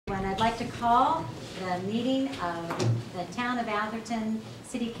like to call the meeting of the Town of Atherton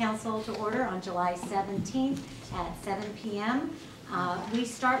City Council to order on July 17th at 7 p.m. We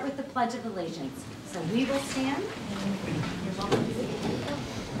start with the Pledge of Allegiance. So we will stand. You're welcome to stand.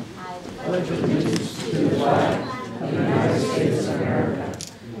 I pledge allegiance to the flag of the United States of America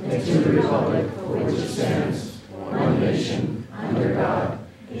and to the republic for which it stands, one nation, under God,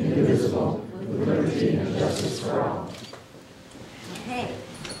 indivisible, with liberty and justice for all. Okay.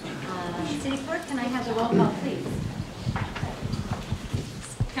 City Clerk, can I have the roll call, please?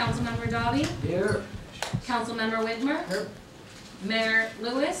 Councilmember Dobby? Here. Councilmember Whitmer? Here. Mayor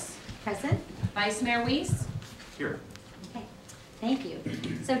Lewis? Present. Vice Mayor Weiss? Here. Okay, thank you.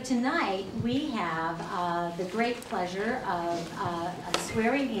 So tonight we have the great pleasure of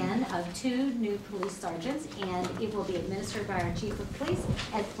swearing in of 2 new police sergeants, and it will be administered by our Chief of Police,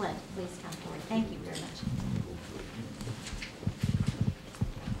 Ed Flint. Please come forward. Thank you very much.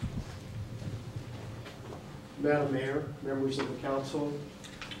 Madam Mayor, members of the council,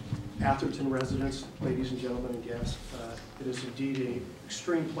 Atherton residents, ladies and gentlemen and guests, it is indeed an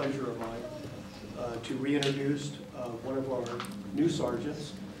extreme pleasure of mine to reintroduce one of our new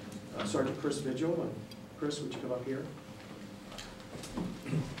sergeants, Sergeant Chris Vigil. And Chris, would you come up here?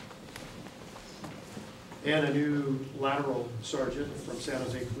 And a new lateral sergeant from San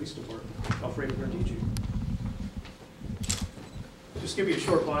Jose Police Department, Alfredo Gardici. Just give you a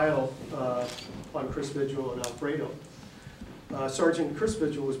short bio on Chris Vigil and Alfredo. Sergeant Chris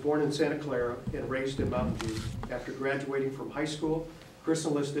Vigil was born in Santa Clara and raised in Mountain View. After graduating from high school, Chris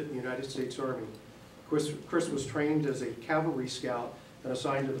enlisted in the United States Army. Chris was trained as a cavalry scout and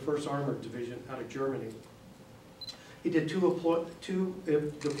assigned to the 1st Armored Division out of Germany. He did two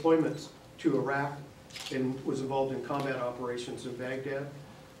deployments to Iraq and was involved in combat operations in Baghdad,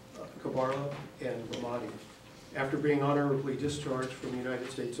 Karbala, and Ramadi. After being honorably discharged from the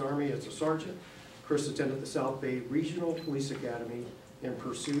United States Army as a sergeant, Chris attended the South Bay Regional Police Academy in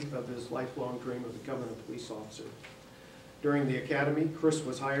pursuit of his lifelong dream of becoming a police officer. During the academy, Chris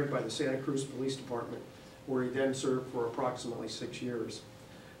was hired by the Santa Cruz Police Department, where he then served for approximately 6 years.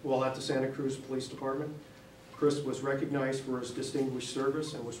 While at the Santa Cruz Police Department, Chris was recognized for his distinguished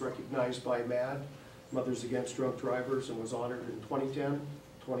service and was recognized by MAD, Mothers Against Drunk Drivers, and was honored in 2010,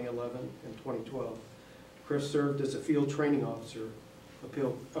 2011, and 2012. Chris served as a field training officer,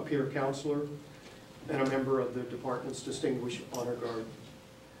 a peer counselor, and a member of the department's Distinguished Honor Guard.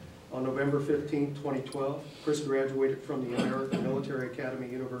 On November 15, 2012, Chris graduated from the American Military Academy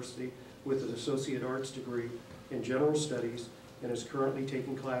University with an Associate Arts degree in General Studies and is currently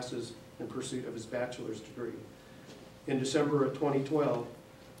taking classes in pursuit of his bachelor's degree. In December of 2012,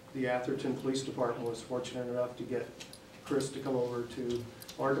 the Atherton Police Department was fortunate enough to get Chris to come over to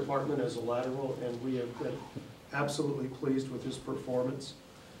our department as a lateral, and we have been absolutely pleased with his performance.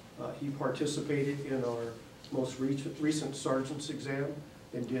 He participated in our most recent sergeant's exam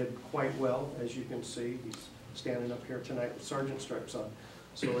and did quite well. As you can see, he's standing up here tonight with sergeant stripes on.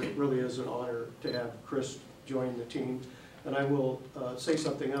 So it really is an honor to have Chris join the team. And I will say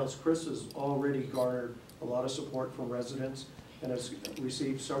something else. Chris has already garnered a lot of support from residents and has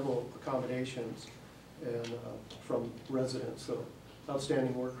received several accommodations and from residents. So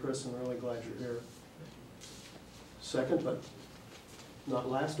outstanding work, Chris, and really glad you're here. Second, but not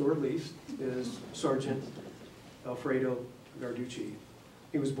last or least, is Sergeant Alfredo Gardici.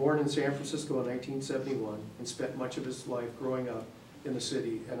 He was born in San Francisco in 1971 and spent much of his life growing up in the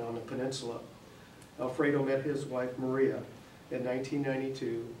city and on the peninsula. Alfredo met his wife Maria in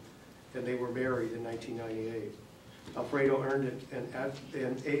 1992 and they were married in 1998. Alfredo earned an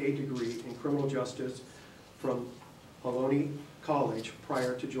AA degree in criminal justice from Ohlone College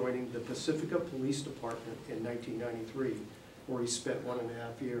prior to joining the Pacifica Police Department in 1993, where he spent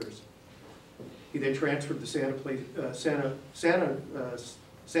 1.5 years. He then transferred to San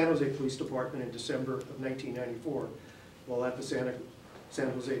Jose Police Department in December of 1994. While at the San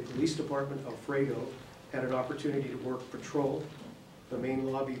Jose Police Department, Alfredo had an opportunity to work patrol, the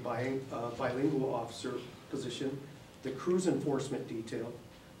main lobby bilingual officer position, the cruise enforcement detail,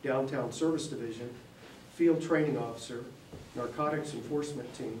 downtown service division, field training officer, narcotics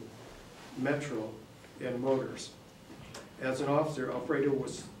enforcement team, metro, and motors. As an officer, Alfredo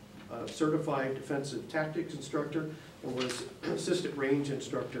was a certified defensive tactics instructor and was assistant range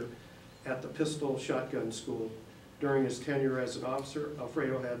instructor at the Pistol Shotgun School. During his tenure as an officer,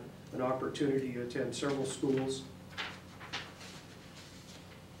 Alfredo had an opportunity to attend several schools,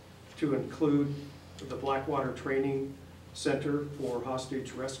 to include the Blackwater Training Center for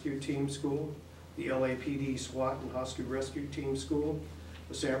Hostage Rescue Team School, the LAPD SWAT and Hostage Rescue Team School,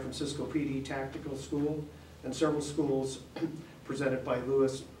 the San Francisco PD Tactical School, and several schools presented by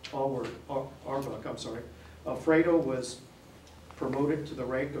Louis Arbuck. Alfredo was promoted to the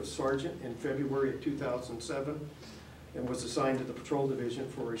rank of sergeant in February of 2007 and was assigned to the patrol division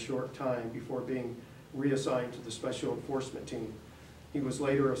for a short time before being reassigned to the special enforcement team. He was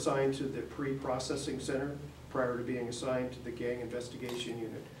later assigned to the pre-processing center prior to being assigned to the gang investigation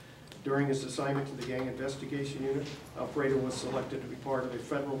unit. During his assignment to the gang investigation unit, Alfredo was selected to be part of a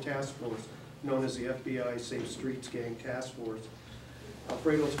federal task force known as the FBI Safe Streets Gang Task Force.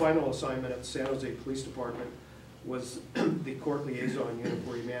 Alfredo's final assignment at the San Jose Police Department was the court liaison unit,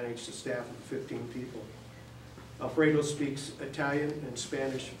 where he managed a staff of 15 people. Alfredo speaks Italian and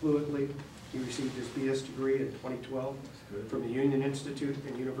Spanish fluently. He received his BS degree in 2012 from the Union Institute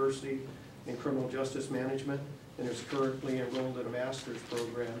and University in Criminal Justice Management, and is currently enrolled in a master's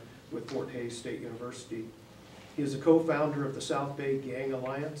program with Fort Hays State University. He is a co-founder of the South Bay Gang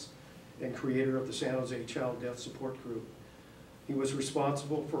Alliance and creator of the San Jose Child Death Support Group. He was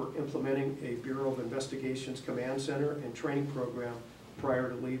responsible for implementing a Bureau of Investigations command center and training program prior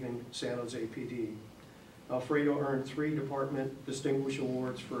to leaving San Jose PD. Alfredo earned 3 department distinguished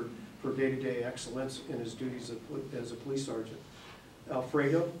awards for day-to-day excellence in his duties as a police sergeant.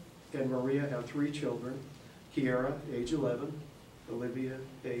 Alfredo and Maria have 3 children: Kiara, age 11, Olivia,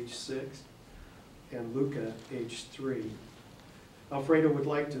 age 6, and Luca, age 3. Alfredo would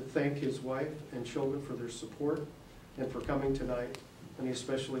like to thank his wife and children for their support and for coming tonight, and he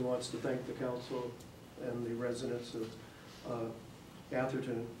especially wants to thank the council and the residents of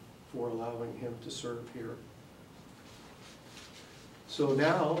Atherton for allowing him to serve here. So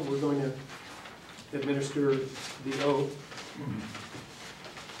now we're going to administer the oath.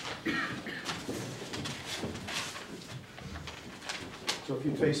 So if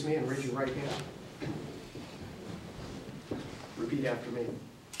you face me and raise your right hand, repeat after me.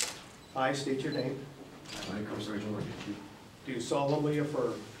 I state your name. I, Constable George, Do solemnly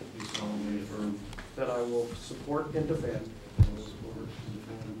affirm do solemnly affirm that I will support and defend that I will support and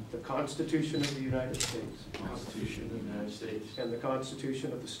defend the Constitution of the United States the Constitution of the United States and the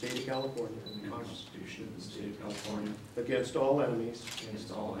Constitution of the State of California and the Constitution of the State of California against all enemies,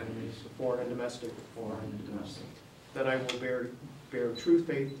 against all enemies, foreign and domestic, foreign and domestic, that I will bear true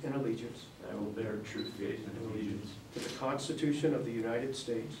faith and allegiance that I will bear true faith and allegiance to the Constitution of the United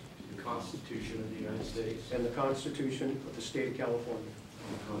States to the Constitution of the United States and the Constitution of the State of California,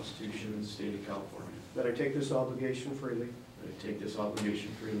 and the Constitution of the State of California, that I take this obligation freely that I take this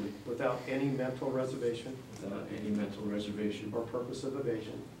obligation freely without any mental reservation without any mental reservation or purpose of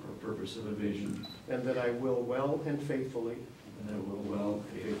evasion, or purpose of evasion, and that I will well and faithfully and that I will well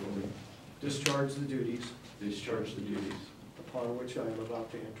and faithfully discharge the duties discharge the duties upon which I am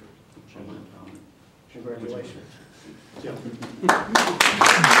about to enter. which I am bound. Congratulations. Yeah.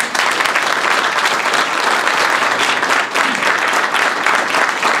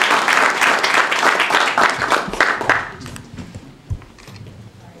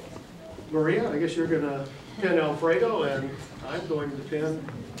 Maria, I guess you're going to pin Alfredo, and I'm going to pin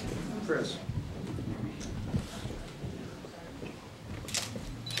Chris.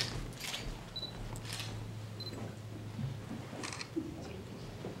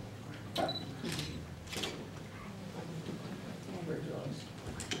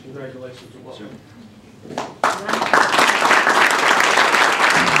 Congratulations and welcome.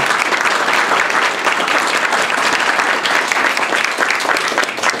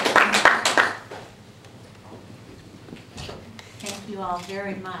 Thank you all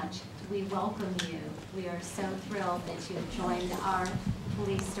very much. We welcome you. We are so thrilled that you've joined our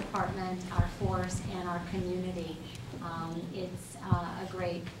police department, our force, and our community. It's a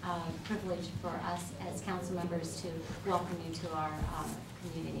great privilege for us as council members to welcome you to our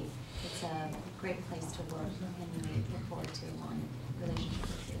community. It's a great place to work, and we look forward to one relationship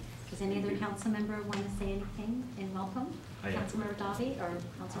with you. Does any other council member want to say anything in welcome? Councilmember Dobby or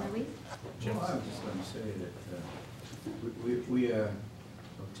Councilmember Weed? Well, I was just going to say that we are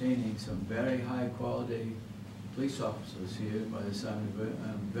obtaining some very high quality police officers here. By the sound of it,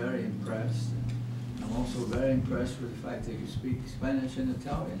 I'm very impressed. I'm also very impressed with the fact that you speak Spanish and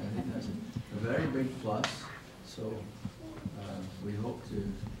Italian. I think that's a very big plus. So we hope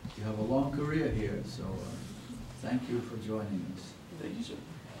you have a long career here. So thank you for joining us. Thank you, sir.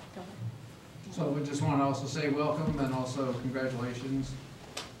 So we just want to also say welcome and also congratulations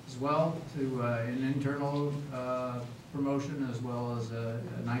as well to an internal promotion as well as a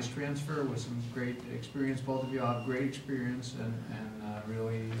nice transfer with some great experience. Both of you have great experience and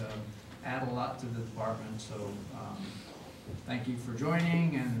really add a lot to the department. So thank you for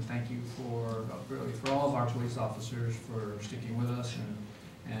joining, and thank you for really for all of our police officers for sticking with us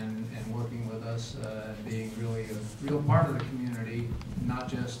and working with us, and being really a real part of the community, not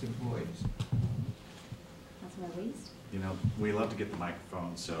just employees. Councilman Weiss? You know, we love to get the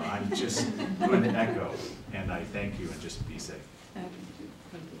microphone, so I'm just going to echo, and I thank you, and just be safe. Okay.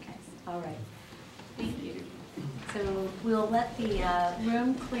 Thank you, guys. All right. Thank you. So we'll let the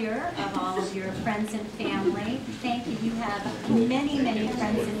room clear of all of your friends and family. Thank you. You have many, many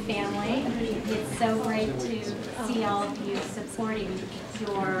friends and family. It's so great to see all of you supporting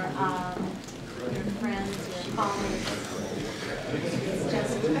your friends, your colleagues. It's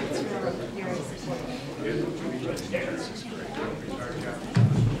just, it's really very supportive.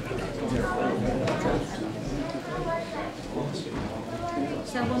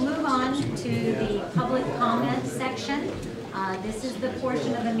 So we'll move on to the public comment section. This is the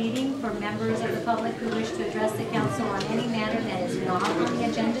portion of the meeting for members of the public who wish to address the council on any matter that is not on the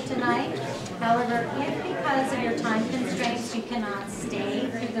agenda tonight. However, if because of your time constraints you cannot stay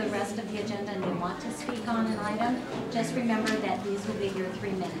through the rest of the agenda and you want to speak on an item, just remember that these will be your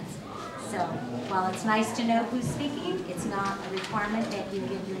 3 minutes. So while it's nice to know who's speaking, it's not a requirement that you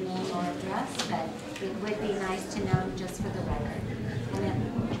give your name or address, but it would be nice to know just for the record. And then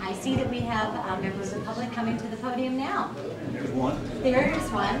I see that we have members of the public coming to the podium now. There's one. There's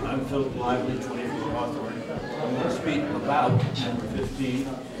one. I'm Philip Lively, 24 Hawthorne. I'm going to speak about number 15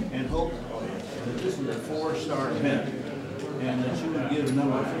 and hope that this is a 4-star event and that you would give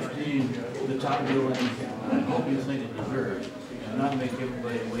number 15 the top billing I hope you think it deserves and not make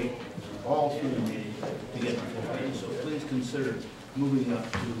everybody wait all through the meeting to get to 15. So please consider moving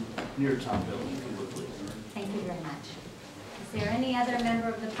up to near top billing if you would please. Thank you very much. Is there any other member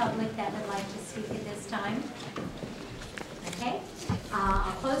of the public that would like to speak at this time? Okay,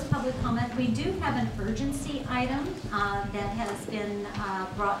 I'll close public comment. We do have an urgency item that has been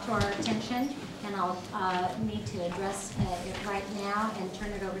brought to our attention, and I'll need to address it right now and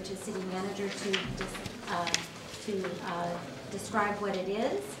turn it over to City Manager to describe what it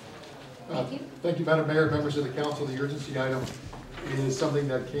is. Thank you. Thank you, Madam Mayor, members of the council. The urgency item is something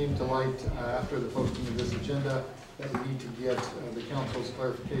that came to light after the posting of this agenda that we need to get the council's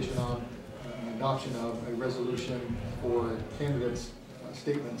clarification on adoption of a resolution for candidates'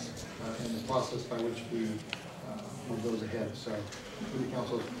 statements and the process by which we move those ahead. So, through the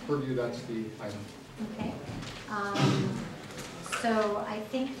council's purview, that's the item. Okay. So I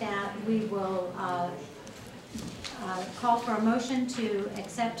think that we will call for a motion to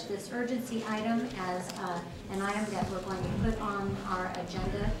accept this urgency item as an item that we're going to put on our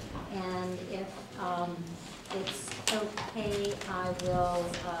agenda. And if it's okay, I will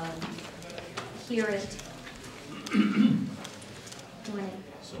hear it. Do you want to?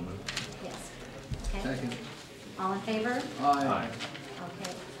 So moved. Yes. Okay. Second. All in favor? Aye.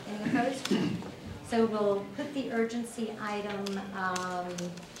 Okay. Any opposed? So we'll put the urgency item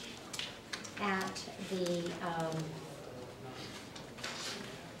at the,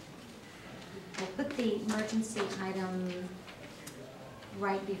 we'll put the emergency item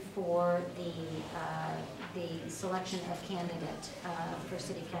right before the selection of candidate for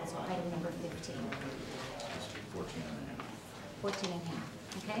City Council, item number 15. 14 and a half. 14 and a half,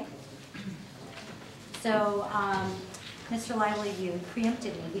 okay? So, Mr. Lively, you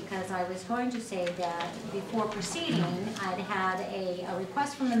preempted me because I was going to say that before proceeding, I'd had a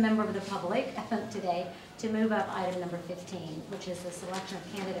request from a member of the public today to move up item number 15, which is the selection of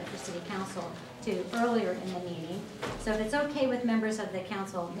candidate for City Council, to earlier in the meeting. So if it's okay with members of the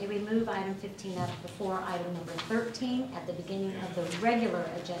council, may we move item 15 up before item number 13 at the beginning of the regular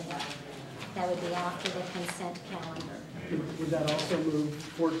agenda? That would be after the consent calendar. Would that also move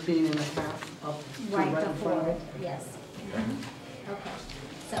 14 and a half up to Right in front before of it, it? yes. Okay,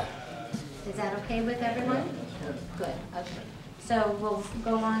 so, is that okay with everyone? Good, okay. So we'll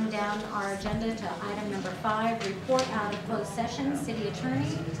go on down our agenda to item number 5, report out of closed session, city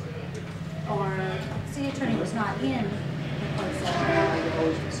attorney, or city attorney was not in the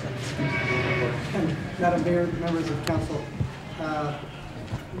closed session. Madam Mayor, members of council,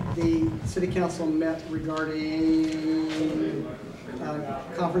 the city council met regarding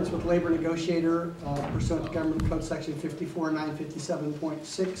conference with labor negotiator pursuant to Government Code Section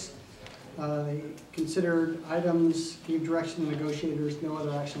 54.957.6. They considered items, gave direction to negotiators, no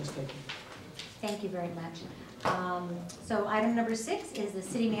other action was taken. Thank you very much. So item number 6 is the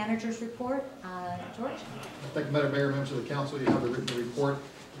city manager's report. George? Thank you, Madam Mayor, members of the council. You have the written report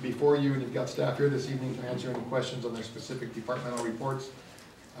before you, and you've got staff here this evening to answer any questions on their specific departmental reports.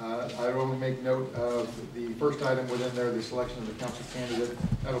 I will only make note of the first item within there, the selection of the council candidate.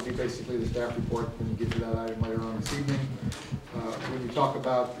 That'll be basically the staff report when you get to that item later on this evening. When you talk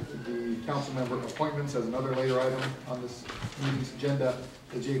about the council member appointments as another later item on this meeting's agenda,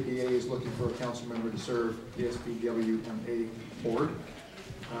 the JPA is looking for a council member to serve the SBWMA board.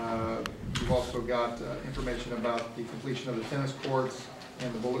 You've also got information about the completion of the tennis courts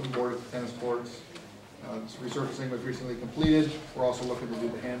and the bulletin board of the tennis courts. Resurfacing was recently completed. We're also looking to do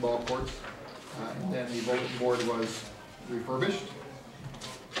the handball courts. And then the bulletin board was refurbished.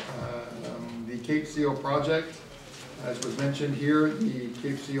 The Cape Seal project, as was mentioned here, the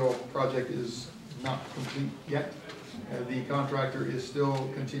Cape Seal project is not complete yet. The contractor is still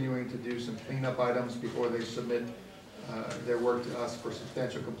continuing to do some cleanup items before they submit their work to us for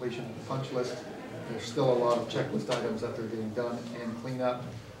substantial completion of the punch list. There's still a lot of checklist items that they're getting done and clean up.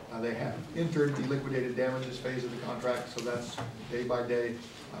 They have entered the liquidated damages phase of the contract, so that's day by day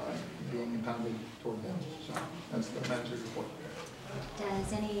being impounded toward them. So that's the manager's report.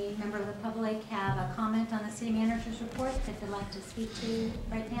 Does any member of the public have a comment on the city manager's report that they'd like to speak to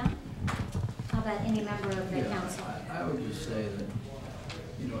right now? How about any member of the council? I would just say that,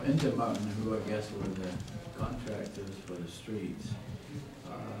 you know, Intermountain, who I guess were the contractors for the streets,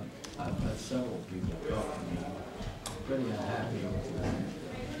 I've had several people talk to me pretty unhappy with that.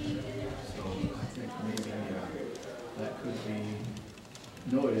 So I think maybe that could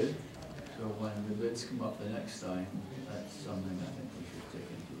be noted. So when the bids come up the next time, that's something I think we should take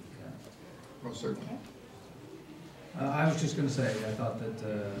into account. Well, certainly. I was just going to say, I thought that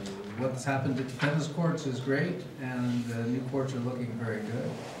what's happened at the tennis courts is great, and the new courts are looking very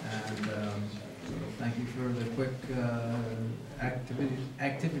good. And so thank you for the quick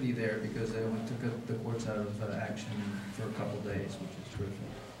activity there, because they only took the courts out of action for a couple days, which is terrific.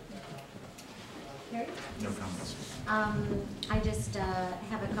 Gary? No comments. I just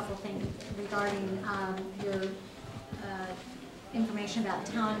have a couple things regarding your information about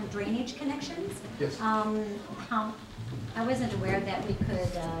town drainage connections. Yes. I wasn't aware that we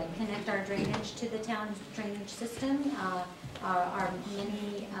could connect our drainage to the town drainage system. Are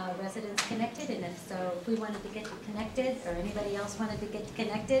many residents connected? And if so, if we wanted to get connected, or anybody else wanted to get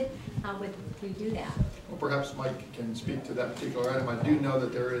connected, how would we do that? Well, perhaps Mike can speak to that particular item. I do know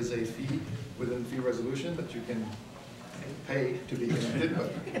that there is a fee within the fee resolution that you can pay to be connected,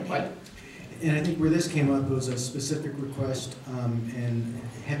 but Mike? And I think where this came up was a specific request, and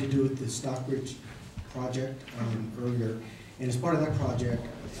it had to do with the Stockbridge project earlier. And as part of that project,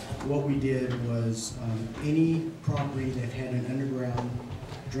 what we did was any property that had an underground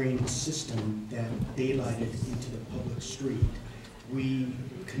drainage system that daylighted into the public street, we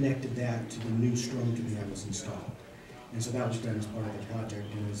connected that to the new storm tubing that was installed. And so that was done as part of the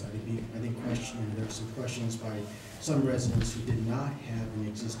project. And was, I think questioning, there were some questions by some residents who did not have an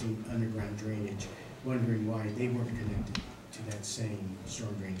existing underground drainage, wondering why they weren't connected to that same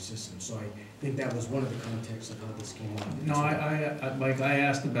storm drainage system. So I think that was one of the contexts of how this came up. No, Mike, I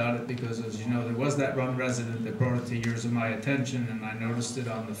asked about it because, as you know, there was that one resident that brought it to yours of my attention, and I noticed it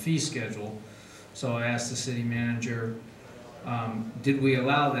on the fee schedule. So I asked the city manager, did we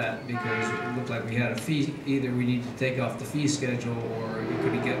allow that? Because it looked like we had a fee, either we need to take off the fee schedule, or you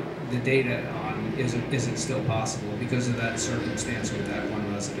could get the data on, is it still possible because of that circumstance with that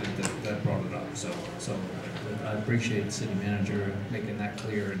one resident that brought it up. So I appreciate the city manager making that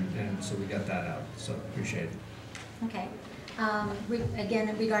clear, and so we got that out, so appreciate it. Okay.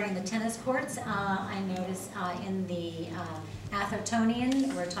 Again, regarding the tennis courts, I noticed in the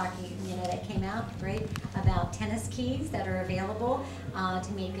ATHERTON, we're talking, that came out, right, about tennis keys that are available,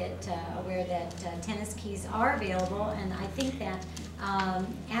 to make it aware that tennis keys are available. And I think that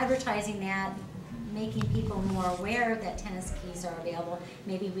advertising that, making people more aware that tennis keys are available,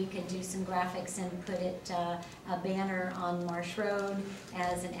 maybe we could do some graphics and put it, a banner on Marsh Road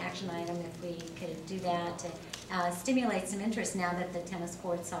as an action item, if we could do that to stimulate some interest now that the tennis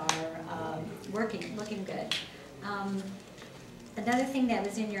courts are looking good. Another thing that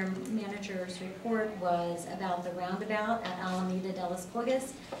was in your manager's report was about the roundabout at Alameda de los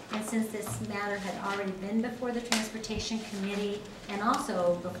Cuevas. And since this matter had already been before the Transportation Committee and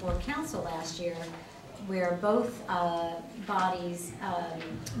also before Council last year, where both bodies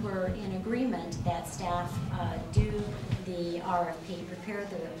were in agreement that staff do the RFP, prepare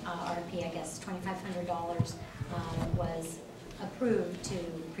the RFP, I guess $2,500 was approved to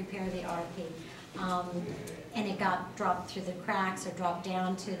prepare the RFP. And it got dropped through the cracks or dropped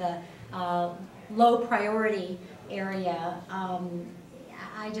down to the low priority area.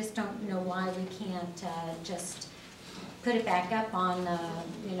 I just don't know why we can't just put it back up on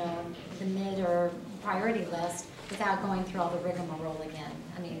the mid or priority list without going through all the rigmarole again.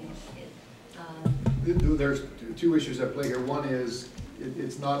 I mean, There's two issues at play here. One is,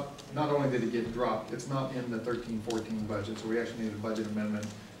 it's not only did it get dropped, it's not in the 13-14 budget, so we actually need a budget amendment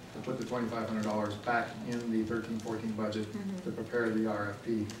to put the $2,500 back in the 13-14 budget to prepare the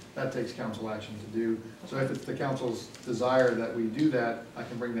RFP. That takes council action to do. So if it's the council's desire that we do that, I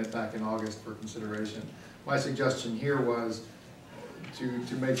can bring that back in August for consideration. My suggestion here was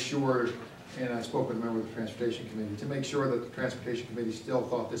to make sure, and I spoke with a member of the Transportation Committee, to make sure that the Transportation Committee still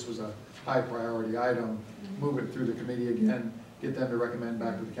thought this was a high priority item, move it through the committee again, get them to recommend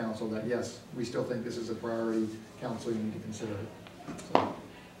back to the council that, yes, we still think this is a priority, council, you need to consider it. So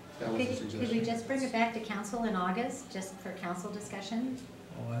that was the suggestion. could we just bring it back to council in August, just for council discussion?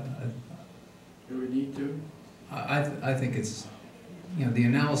 Oh, Do we need to? I think it's, you know, the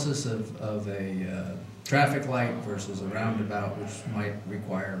analysis of a traffic light versus a roundabout, which might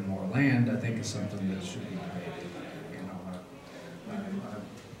require more land, I think is something that should be debated.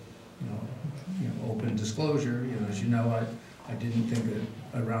 Open disclosure, as you know, I didn't think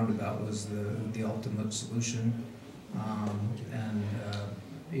that a roundabout was the ultimate solution.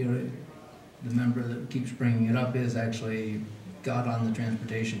 The member that keeps bringing it up is actually got on the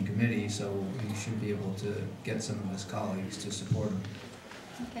Transportation Committee, so he should be able to get some of his colleagues to support him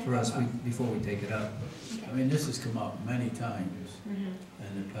Okay. for us before we take it up. I mean, this has come up many times in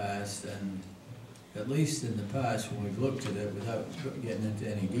the past, and at least in the past, when we've looked at it without getting into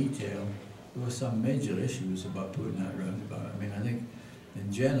any detail, there were some major issues about putting that roundabout. I mean, I think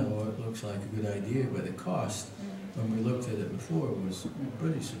in general, it looks like a good idea, but the cost, when we looked at it before, was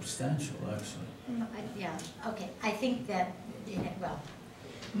pretty substantial, actually. Yeah, okay, I think that, well,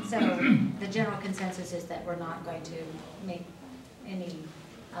 so the general consensus is that we're not going to make any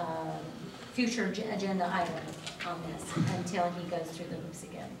future agenda items on this until he goes through the loops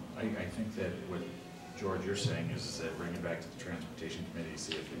again. I think that what, George, you're saying is that bring it back to the Transportation Committee,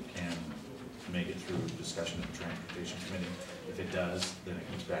 see if it can make it through discussion of the Transportation Committee. If it does, then it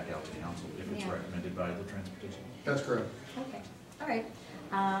comes back out to council if it's recommended by the Transportation. That's correct. Okay, all right,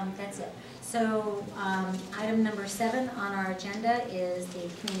 that's it. So item number 7 on our agenda is the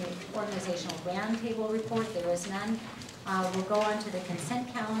Community Organizational Roundtable Report. There is none. We'll go on to the consent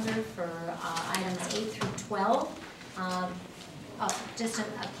calendar for items 8 through 12. Just a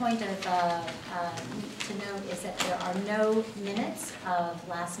point of to note is that there are no minutes of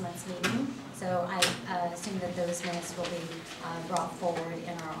last month's meeting, so I assume that those minutes will be brought forward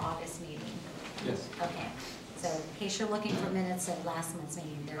in our August meeting. Yes. Okay, so in case you're looking for minutes of last month's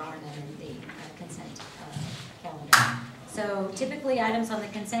meeting, there are none in the consent calendar. So typically items on the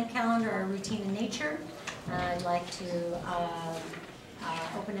consent calendar are routine in nature. I'd like to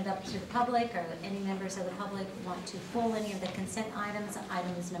open it up to the public, or any members of the public want to pull any of the consent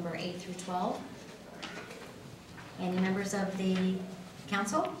items number 8 through 12. Any members of the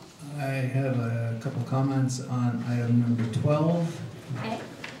council? I have a couple comments on item number 12. Okay.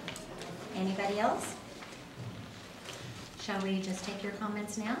 Anybody else? Shall we just take your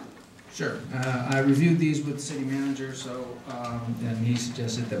comments now? Sure. I reviewed these with the city manager, so and he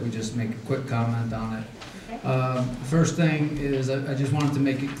suggested that we just make a quick comment on it. Okay. First thing is I just wanted to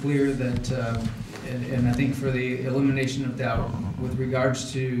make it clear that, and I think for the elimination of doubt, with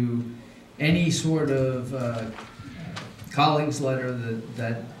regards to any sort of colleagues letter,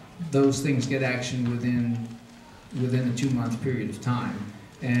 that those things get action within a 2-month period of time.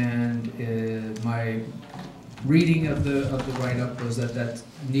 And my reading of the write-up was that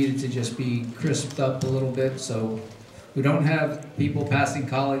needed to just be crisped up a little bit, so we don't have people passing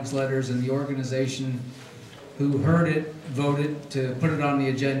colleagues letters, and the organization who heard it voted to put it on the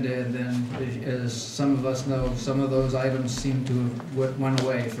agenda, and then, as some of us know, some of those items seem to have went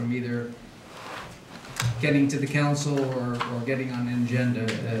away from either getting to the council or getting on an agenda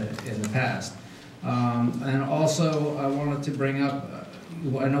in the past. And also, I wanted to bring up,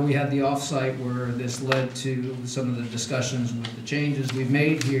 I know we had the offsite where this led to some of the discussions with the changes we've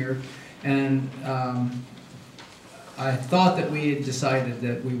made here, and I thought that we had decided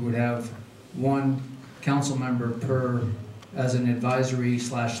that we would have one council member as an advisory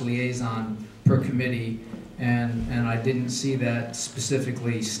 / liaison per committee, and I didn't see that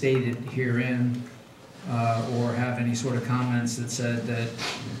specifically stated herein, or have any sort of comments that said that,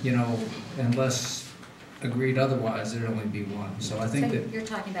 unless agreed otherwise, there'd only be one. So I think that You're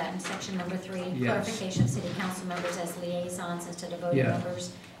talking about in section number 3, Yes. clarification of city council members as liaisons instead of voting Yeah.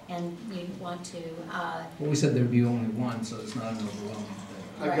 members, and you want to, well, we said there'd be only one, so it's not an overwhelming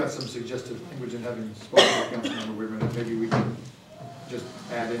thing. I've got some suggested language, and having spoken with Councilmember Whitman, maybe we can just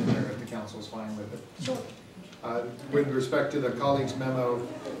add in there if the council's fine with it. sure. With respect to the colleagues memo,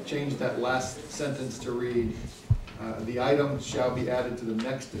 change that last sentence to read, The item shall be added to the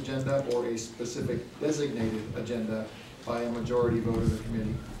next agenda or a specific designated agenda by a majority vote of the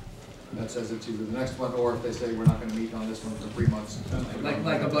committee. That says it's either the next one, or if they say we're not gonna meet on this one for 3 months.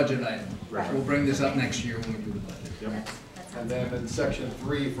 Like a budget item. Right. We'll bring this up next year when we do the budget. That sounds And then in section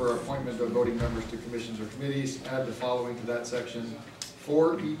 3, for appointment of voting members to commissions or committees, add the following to that section.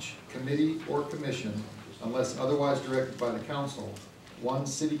 For each committee or commission, unless otherwise directed by the council, 1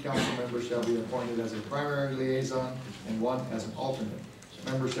 city council member shall be appointed as a primary liaison and 1 as an alternate.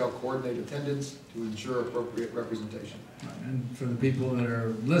 Members shall coordinate attendance to ensure appropriate representation. And for the people that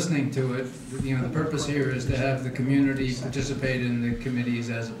are listening to it, you know, the purpose here is to have the community participate in the committees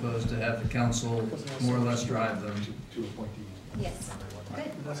as opposed to have the council more or less drive them. 2 appointees. Yes,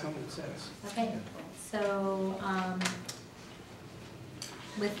 good. That's not what it says. Okay, so,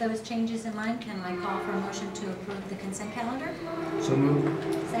 with those changes in mind, can I call for a motion to approve the consent calendar? So move.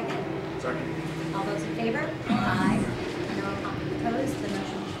 Second? Second. All those in favor? Aye. No opposed, the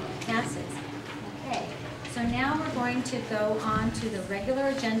motion passes. Okay, so now we're going to go on to the regular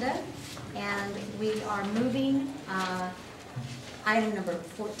agenda, and we are moving item number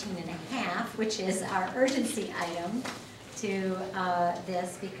 14 and a half, which is our urgency item, to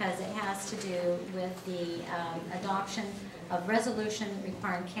this because it has to do with the adoption of resolution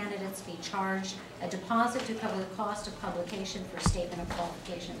requiring candidates be charged a deposit to cover the cost of publication for statement of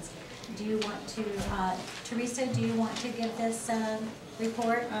qualifications. Do you want to, Teresa, do you want to give this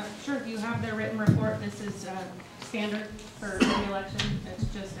report? Sure, you have their written report. This is standard for any election. It's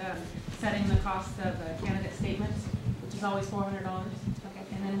just setting the cost of candidate statements, which is always $400. Okay.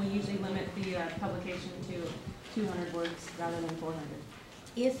 And then we usually limit the publication to 200 words rather than 400.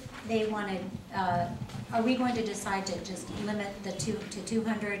 If they wanted, are we going to decide to just limit the to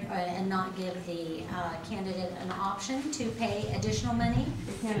 200 and not give the candidate an option to pay additional money?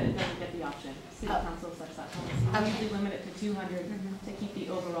 The candidate doesn't get the option. City Council sets that policy. We Okay. usually limit it to 200 to keep the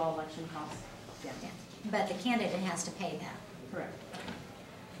overall election cost. Yeah. But the candidate has to pay that. Correct.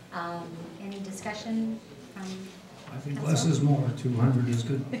 Any discussion from I think council? less is more, 200 is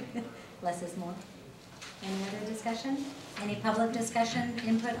good. Less is more. Any other discussion? Any public discussion,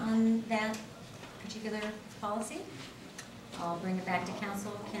 input on that particular policy? I'll bring it back to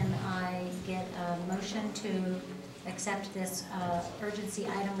council. Can I get a motion to accept this urgency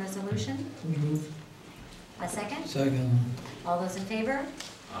item resolution? Move. A second? Second. All those in favor?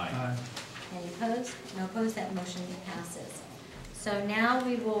 Aye. Any opposed? No opposed, that motion passes. So now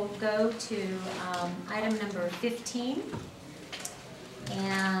we will go to item number 15.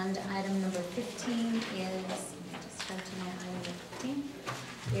 And item number 15 is, just go to my item number 15,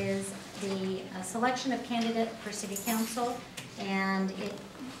 is the selection of candidate for city council. And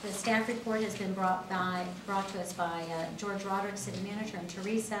the staff report has been brought to us by George Roderick, city manager, and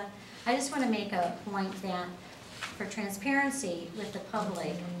Teresa. I just want to make a point that for transparency with the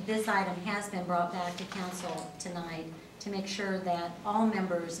public, this item has been brought back to council tonight to make sure that all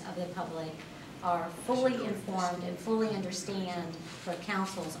members of the public are fully informed and fully understand what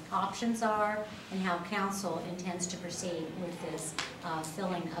council's options are and how council intends to proceed with this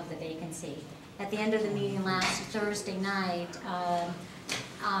filling of the vacancy. At the end of the meeting last Thursday night,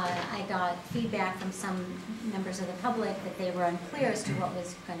 I got feedback from some members of the public that they were unclear as to what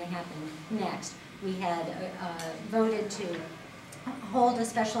was going to happen next. We had voted to hold a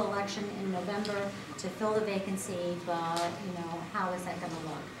special election in November to fill the vacancy, but how is that going to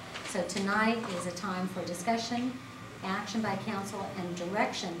look? So tonight is a time for discussion, action by council, and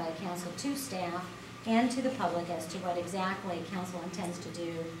direction by council to staff and to the public as to what exactly council intends to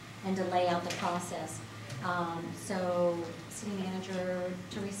do and to lay out the process. So, city manager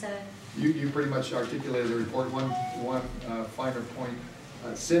Teresa? You pretty much articulated the report. One finer point.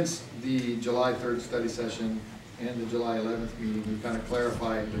 Since the July 3rd study session and the July 11th meeting, we kind of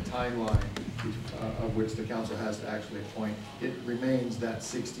clarified the timeline of which the council has to actually appoint. It remains that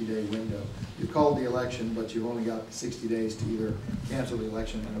 60-day window. You called the election, but you've only got 60 days to either cancel the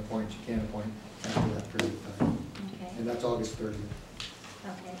election and appoint. You can't appoint after that period of time. Okay. And that's August 30th.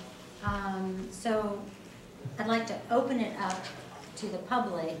 Okay. So I'd like to open it up to the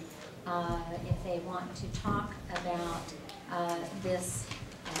public if they want to talk about this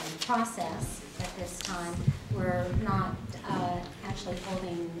process at this time. We're not actually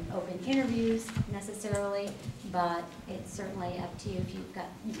holding open interviews necessarily, but it's certainly up to you. If you've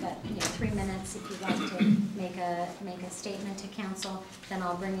got 3 minutes, if you'd like to make a statement to council, then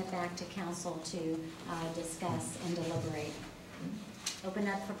I'll bring it back to council to discuss and deliberate. Open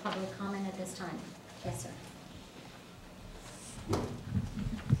up for public comment at this time. Yes, sir.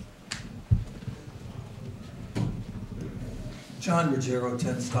 John Ruggiero,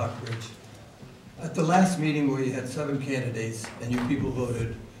 10 Stockbridge. At the last meeting where you had 7 candidates and you people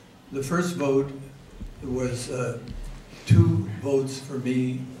voted, the first vote was 2 votes for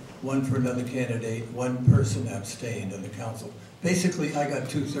me, 1 for another candidate, 1 person abstained on the council. Basically, I got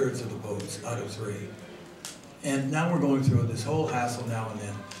 2/3 of the votes out of 3. And now we're going through this whole hassle now and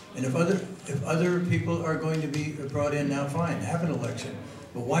then. And if other people are going to be brought in now, fine, have an election.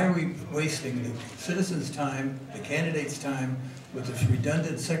 But why are we wasting the citizens' time, the candidates' time, with this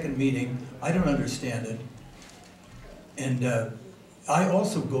redundant second meeting? I don't understand it. And I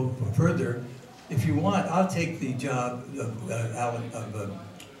also go further. If you want, I'll take the job of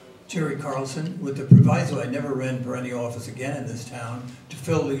Jerry Carlson with the proviso I never ran for any office again in this town to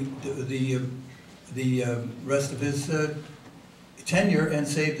fill the rest of his tenure and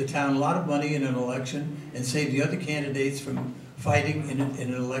save the town a lot of money in an election and save the other candidates from fighting in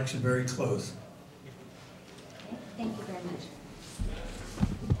an election very close. Okay, thank you very much.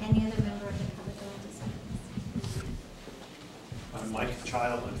 Any other member of the public who wants to speak? I'm Mike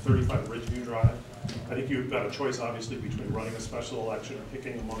Child, I'm 35 Ridgeview Drive. I think you've got a choice, obviously, between running a special election or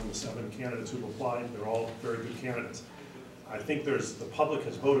picking among the 7 candidates who've applied. They're all very good candidates. I think the public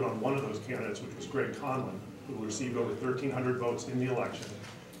has voted on one of those candidates, which was Greg Conlon, who received over 1,300 votes in the election.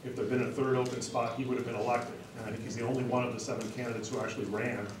 If there'd been a 3rd open spot, he would have been elected. And I think he's the only one of the 7 candidates who actually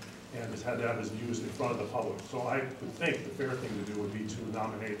ran and has had to have his views in front of the public. So I would think the fair thing to do would be to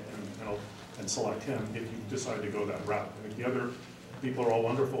nominate and select him if you decide to go that route. I think the other people are all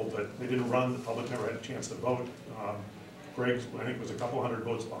wonderful, but they didn't run. The public never had a chance to vote. Greg, I think, was a couple hundred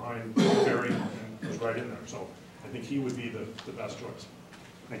votes behind Barry and was right in there. So I think he would be the best choice.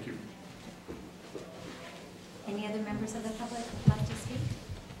 Thank you. Any other members of the public who would like to speak?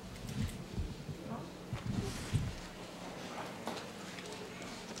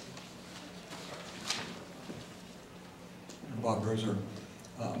 Bob Roser.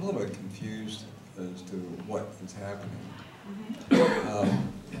 I'm a little bit confused as to what is happening.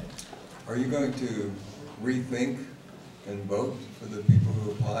 Are you going to rethink and vote for the people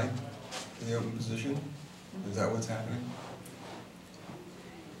who applied for the open position? Is that what's happening?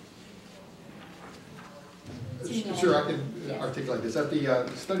 Sure, I can articulate this. At the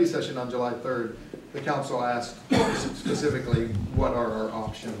study session on July 3rd, the council asked specifically what are our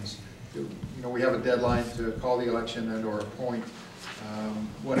options. You know, we have a deadline to call the election and or appoint.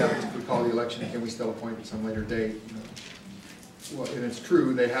 What happens if we call the election? Can we still appoint at some later date? You know, well, and it's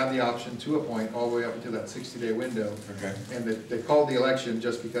true, they have the option to appoint all the way up into that 60-day window. Okay. And they called the election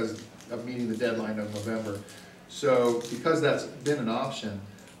just because of meeting the deadline of November. So because that's been an option,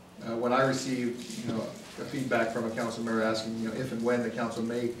 when I received, you know, a feedback from a council member asking, you know, if and when the council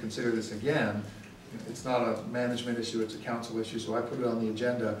may consider this again, it's not a management issue, it's a council issue, so I put it on the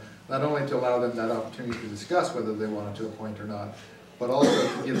agenda, not only to allow them that opportunity to discuss whether they wanted to appoint or not, but also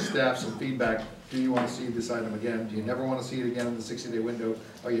to give staff some feedback. Do you want to see this item again? Do you never want to see it again in the 60-day window?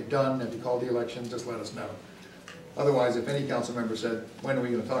 Are you done? Have you called the election? Just let us know. Otherwise, if any council member said, when are we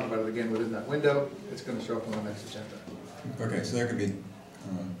going to talk about it again within that window, it's going to show up on the next agenda. Okay, so there could be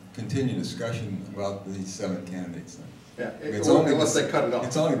continued discussion about these 7 candidates then. Yeah, It's only unless they cut it off.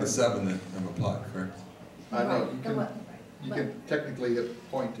 It's only the 7 that have applied, correct? I know, you can technically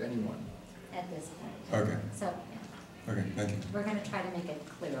appoint anyone. At this point. Okay. So, yeah. Okay, thank you. We're going to try to make it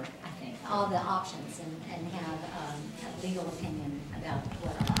clear, I think, all the options and have a legal opinion about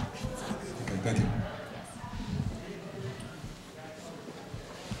what our options are. Okay, thank you.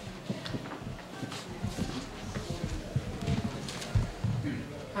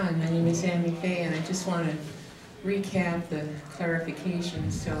 Hi, my name is Amy Fay, and I just want to recap the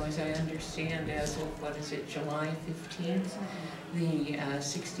clarification. So as I understand, as of, what is it, July 15th, the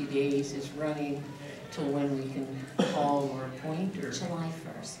 60 days is running till when we can call or appoint, or? July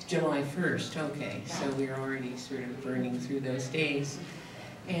 1st. July 1st, okay. So we're already sort of burning through those days.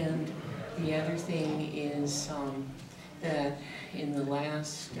 And the other thing is that in the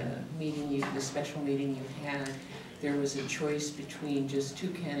last meeting, the special meeting you had, there was a choice between just 2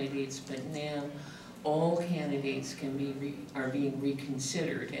 candidates, but now all candidates are being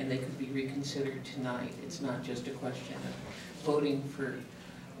reconsidered, and they could be reconsidered tonight. It's not just a question of voting for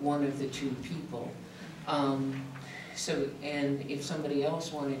one of the 2 people. And if somebody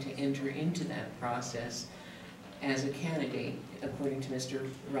else wanted to enter into that process as a candidate, according to Mr.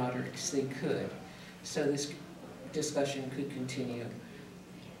 Rodericks, they could. So this discussion could continue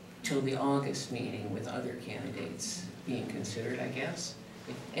till the August meeting with other candidates being considered, I guess.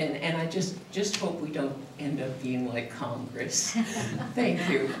 And I just hope we don't end up being like Congress. Thank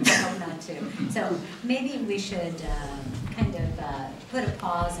you. No, not to. So maybe we should kind of put a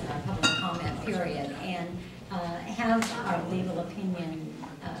pause in our public comment period and have our legal opinion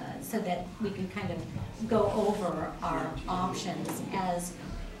so that we can kind of go over our options as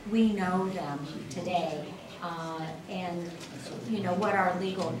we know them today, and what our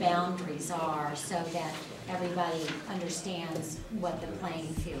legal boundaries are, so that everybody understands what the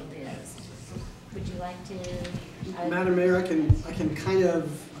playing field is. Would you like to? Madam Mayor, I can kind of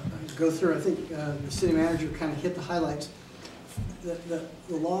go through. I think the city manager kind of hit the highlights. The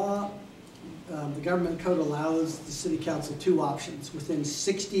law, the government code allows the city council 2 options within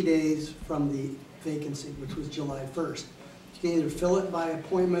 60 days from the vacancy, which was July 1st. You can either fill it by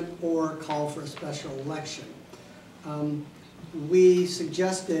appointment or call for a special election. We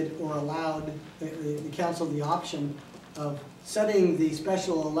suggested or allowed the council the option of setting the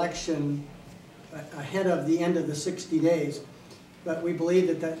special election ahead of the end of the 60 days, but we believe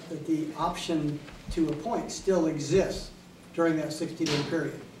that the option to appoint still exists during that 60-day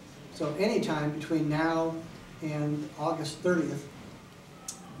period. So anytime between now and August 30th,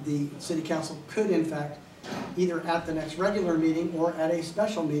 the city council could in fact, either at the next regular meeting or at a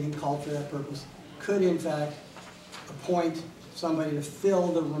special meeting called for that purpose, could in fact appoint somebody to fill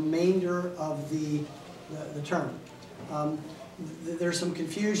the remainder of the term. There's some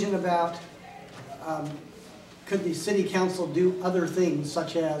confusion about could the city council do other things,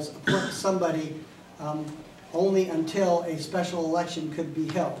 such as appoint somebody only until a special election could be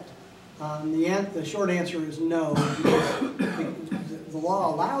held. The short answer is no, because the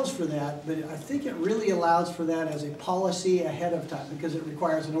law allows for that, but I think it really allows for that as a policy ahead of time, because it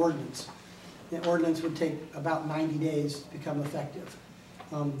requires an ordinance. The ordinance would take about 90 days to become effective.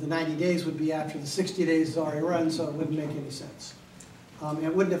 The 90 days would be after the 60 days is already run, so it wouldn't make any sense.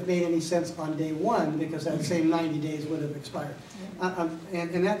 It wouldn't have made any sense on day 1 because that same 90 days would have expired.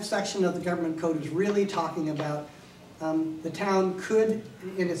 And that section of the government code is really talking about the town could,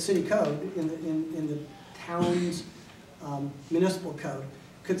 in its city code, in the town's municipal code,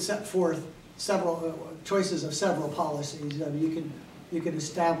 could set forth several choices of several policies. You could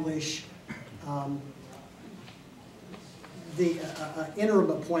establish the interim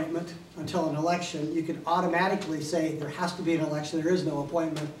appointment until an election. You could automatically say there has to be an election, there is no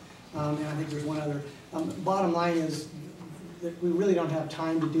appointment, and I think there's one other. Bottom line is that we really don't have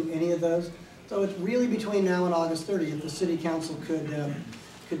time to do any of those. So it's really between now and August 30th, the city council could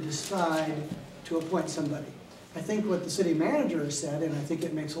decide to appoint somebody. I think what the city manager has said, and I think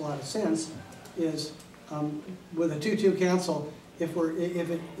it makes a lot of sense, is with a 2-2 council, if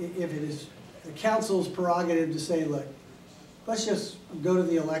it is the council's prerogative to say, look, let's just go to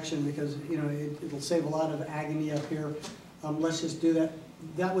the election because it'll save a lot of agony up here. Let's just do that.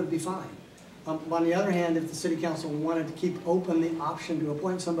 That would be fine. On the other hand, if the city council wanted to keep open the option to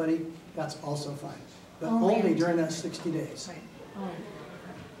appoint somebody, that's also fine. But only during that 60 days. Right.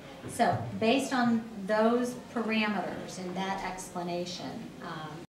 So based on those parameters and that explanation,